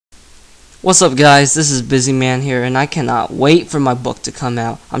What's up, guys? This is Busy Man here, and I cannot wait for my book to come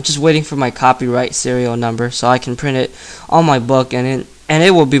out. I'm just waiting for my copyright serial number so I can print it on my book, and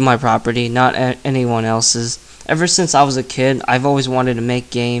it will be my property, not anyone else's. Ever since I was a kid, I've always wanted to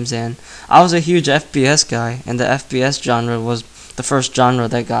make games, and I was a huge FPS guy, and the FPS genre was the first genre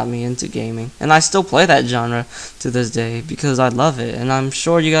that got me into gaming. And I still play that genre to this day because I love it, and I'm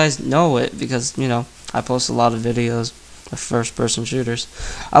sure you guys know it because, I post a lot of videos of first-person shooters.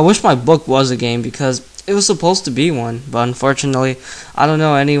 I wish my book was a game because it was supposed to be one, but unfortunately, I don't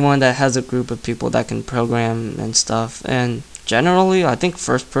know anyone that has a group of people that can program and stuff. And generally, I think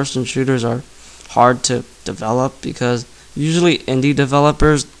first-person shooters are hard to develop because usually indie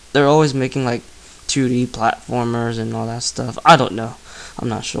developers, they're always making like 2D platformers and all that stuff. I don't know. I'm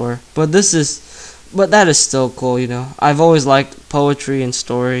not sure. But that is still cool, I've always liked poetry and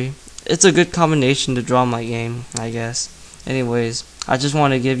story. It's a good combination to draw my game, I guess. Anyways, I just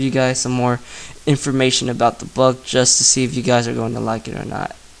want to give you guys some more information about the book just to see if you guys are going to like it or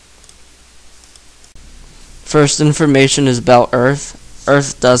not. First information is about Earth.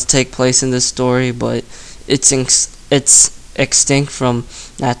 Earth does take place in this story, but it's extinct from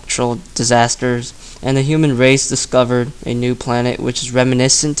natural disasters, and the human race discovered a new planet which is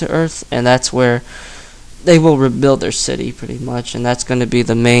reminiscent to Earth, and that's where they will rebuild their city pretty much, and that's going to be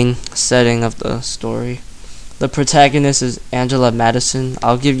the main setting of the story. The protagonist is Angela Madison.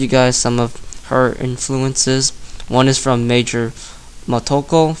 I'll give you guys some of her influences. One is from Major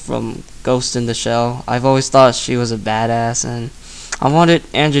Motoko from Ghost in the Shell. I've always thought she was a badass, and I wanted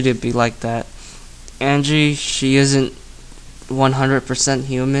Angie to be like that. Angie, she isn't 100%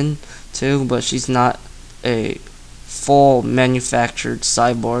 human too, but she's not a full manufactured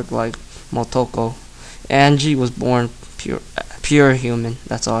cyborg like Motoko. Angie was born pure human.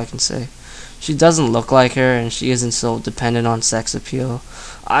 That's all I can say. She doesn't look like her, and she isn't so dependent on sex appeal.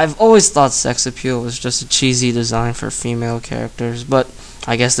 I've always thought sex appeal was just a cheesy design for female characters, but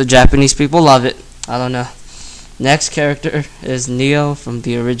I guess the Japanese people love it. I don't know. Next character is Neo from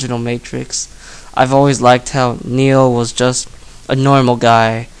the original Matrix. I've always liked how Neo was just a normal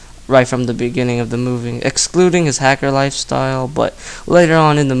guy right from the beginning of the movie, excluding his hacker lifestyle, but later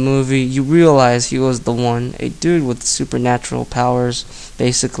on in the movie you realize he was the one, a dude with supernatural powers,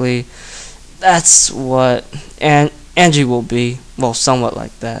 basically. That's what Angie will be, well, somewhat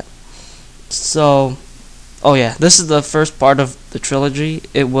like that. So, oh yeah, this is the first part of the trilogy.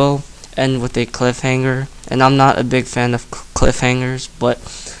 It will end with a cliffhanger, and I'm not a big fan of cliffhangers, but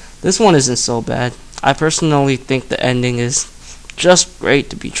this one isn't so bad. I personally think the ending is just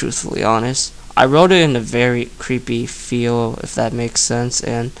great, to be truthfully honest. I wrote it in a very creepy feel, if that makes sense,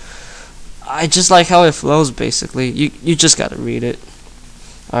 and I just like how it flows, basically. You just gotta read it.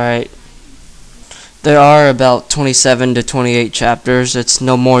 Alright. There are about 27 to 28 chapters. It's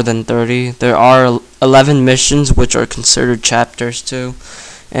no more than 30. There are 11 missions, which are considered chapters too.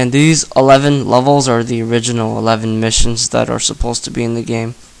 And these 11 levels are the original 11 missions that are supposed to be in the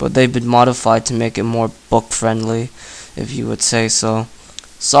game, but they've been modified to make it more book-friendly, if you would say so.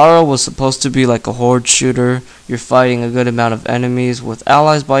 Sorrow was supposed to be like a horde shooter. You're fighting a good amount of enemies with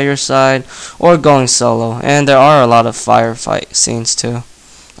allies by your side, or going solo, and there are a lot of firefight scenes too.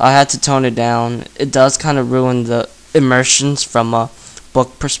 I had to tone it down. It does kind of ruin the immersions from a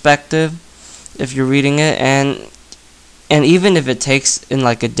book perspective if you're reading it, and even if it takes in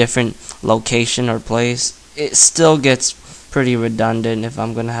like a different location or place, it still gets pretty redundant if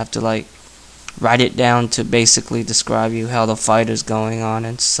I'm gonna have to like write it down to basically describe you how the fight is going on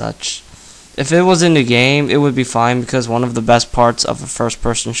and such. If it was in the game, it would be fine because one of the best parts of a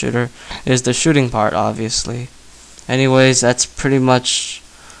first-person shooter is the shooting part, obviously. Anyways, that's pretty much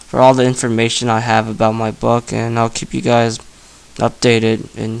for all the information I have about my book, and I'll keep you guys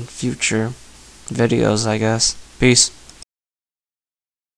updated in future videos, I guess. Peace.